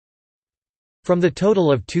From the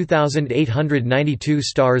total of 2,892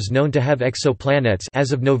 stars known to have exoplanets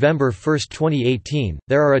as of November 1, 2018,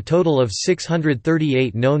 there are a total of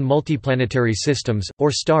 638 known multiplanetary systems, or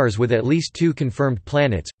stars with at least 2 confirmed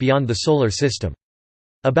planets, beyond the Solar System.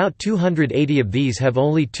 About 280 of these have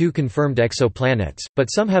only 2 confirmed exoplanets, but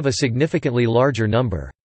some have a significantly larger number.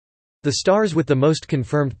 The stars with the most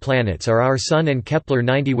confirmed planets are our Sun and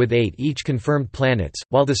Kepler-90 with 8 each confirmed planets,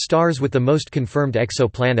 while the stars with the most confirmed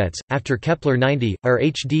exoplanets, after Kepler-90, are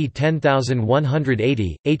HD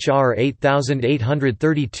 10180, HR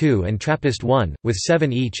 8832 and TRAPPIST-1, with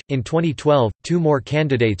 7 each. In 2012, 2 more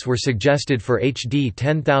candidates were suggested for HD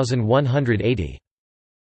 10180.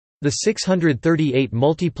 The 638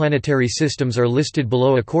 multiplanetary systems are listed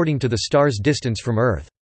below according to the star's distance from Earth.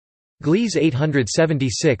 Gliese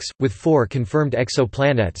 876, with 4 confirmed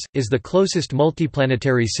exoplanets, is the closest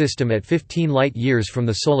multiplanetary system at 15 light-years from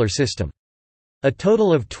the Solar System. A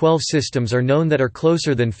total of 12 systems are known that are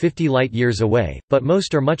closer than 50 light-years away, but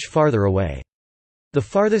most are much farther away. The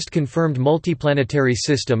farthest confirmed multiplanetary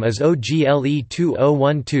system is OGLE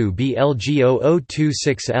 2012b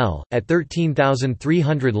LG0026L, at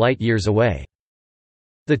 13,300 light-years away.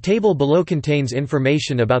 The table below contains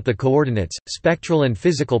information about the coordinates, spectral and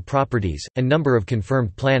physical properties, and number of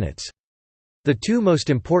confirmed planets. The 2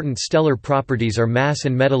 most important stellar properties are mass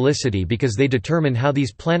and metallicity because they determine how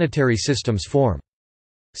these planetary systems form.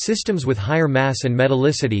 Systems with higher mass and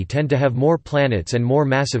metallicity tend to have more planets and more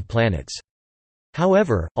massive planets.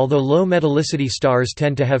 However, although low metallicity stars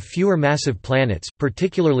tend to have fewer massive planets,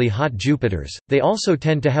 particularly hot Jupiters, they also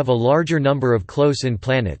tend to have a larger number of close-in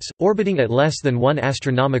planets, orbiting at less than 1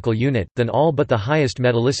 astronomical unit, than all but the highest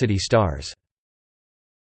metallicity stars.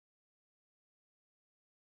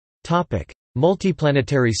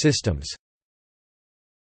 Multiplanetary systems.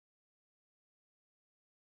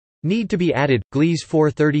 Need to be added: Gliese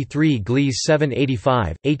 433, Gliese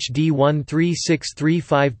 785, HD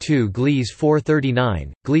 136352, Gliese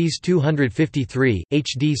 439, Gliese 253,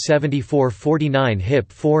 HD 7449,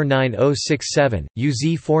 HIP 49067,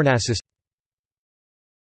 UZ Fornacis.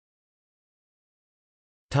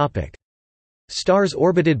 Topic: Stars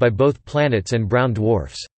orbited by both planets and brown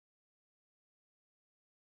dwarfs.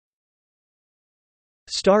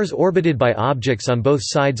 Stars orbited by objects on both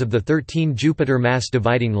sides of the 13 Jupiter mass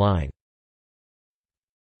dividing line.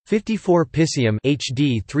 54 Piscium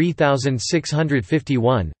HD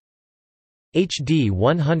 3651, HD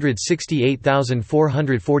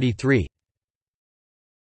 168443.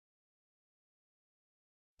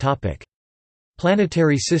 Topic: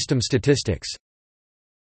 Planetary system statistics.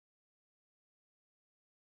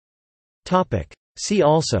 Topic: See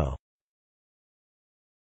also.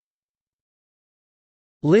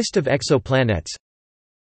 List of exoplanets.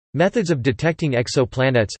 Methods of detecting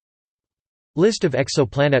exoplanets. List of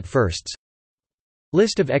exoplanet firsts.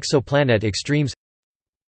 List of exoplanet extremes.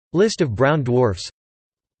 List of brown dwarfs.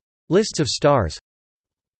 Lists of stars.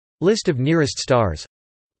 List of nearest stars.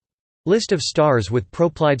 List of stars with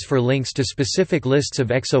proplyds. For links to specific lists of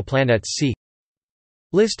exoplanets, see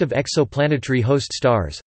List of exoplanetary host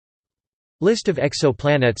stars. List of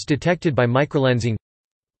exoplanets detected by microlensing.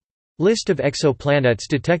 List of exoplanets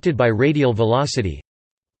detected by radial velocity.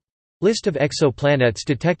 List of exoplanets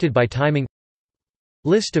detected by timing.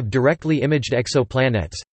 List of directly imaged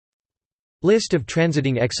exoplanets. List of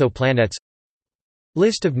transiting exoplanets.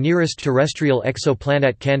 List of nearest terrestrial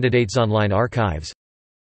exoplanet candidates. Online archives.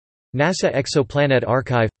 NASA Exoplanet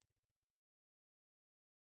Archive.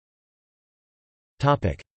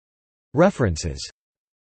 References